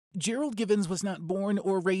Gerald Givens was not born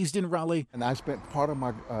or raised in Raleigh. And I spent part of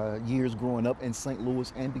my years growing up in St.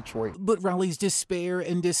 Louis and Detroit. But Raleigh's despair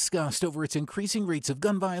and disgust over its increasing rates of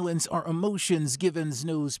gun violence are emotions Givens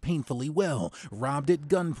knows painfully well. Robbed at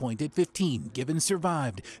gunpoint at 15, Givens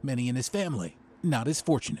survived. Many in his family not as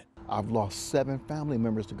fortunate. I've lost 7 family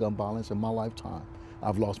members to gun violence in my lifetime.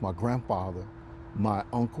 I've lost my grandfather, my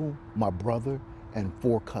uncle, my brother, and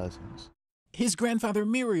 4 cousins. His grandfather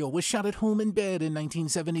Muriel was shot at home in bed in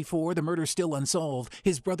 1974, the murder still unsolved.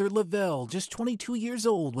 His brother Lavelle, just 22 years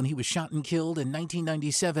old when he was shot and killed in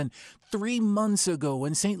 1997. 3 months ago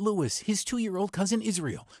in St. Louis, his 2-year-old cousin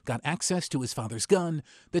Israel got access to his father's gun.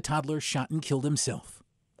 The toddler shot and killed himself.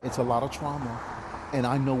 It's a lot of trauma, and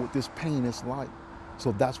I know what this pain is like.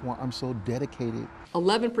 So that's why I'm so dedicated.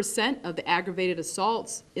 11% of the aggravated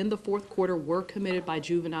assaults in the fourth quarter were committed by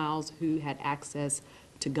juveniles who had access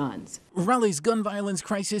to guns. Raleigh's gun violence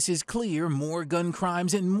crisis is clear. More gun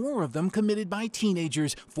crimes and more of them committed by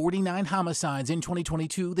teenagers. 49 homicides in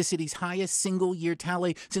 2022, the city's highest single-year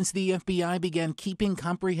tally since the FBI began keeping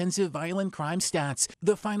comprehensive violent crime stats.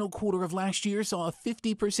 The final quarter of last year saw a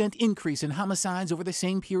 50% increase in homicides over the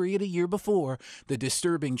same period a year before. The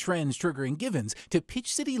disturbing trends triggering Givens to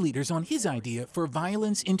pitch city leaders on his idea for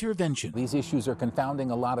violence intervention. These issues are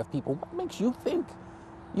confounding a lot of people. What makes you think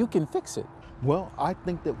you can fix it? Well, I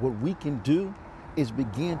think that what we can do is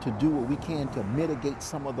begin to do what we can to mitigate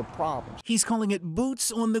some of the problems. He's calling it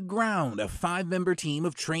Boots on the Ground, a 5-member team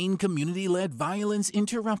of trained community-led violence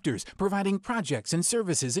interrupters, providing projects and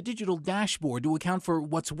services, a digital dashboard to account for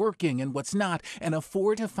what's working and what's not, and a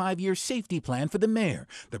 4 to 5-year safety plan for the mayor.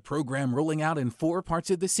 The program rolling out in 4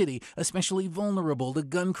 parts of the city, especially vulnerable to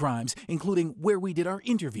gun crimes, including where we did our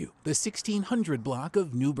interview, the 1600 block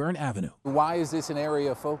of New Bern Avenue. Why is this an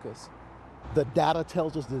area of focus? The data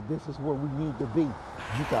tells us that this is where we need to be.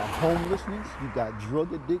 You got homelessness, you got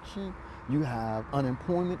drug addiction, you have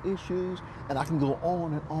unemployment issues, and I can go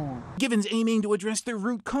on and on. Givens aiming to address the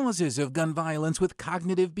root causes of gun violence with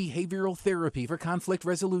cognitive behavioral therapy for conflict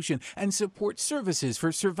resolution and support services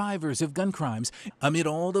for survivors of gun crimes. Amid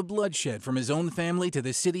all the bloodshed from his own family to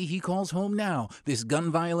the city he calls home now, this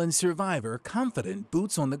gun violence survivor, confident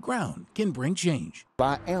boots on the ground, can bring change.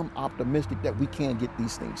 I am optimistic that we can get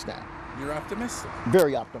these things down. You're optimistic?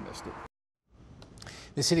 Very optimistic.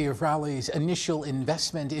 The city of Raleigh's initial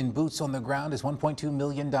investment in boots on the ground is $1.2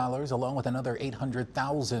 million, along with another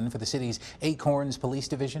 $800,000 for the city's Acorns Police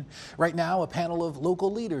Division. Right now, a panel of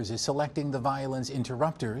local leaders is selecting the violence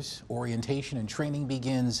interrupters. Orientation and training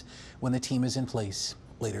begins when the team is in place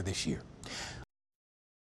later this year.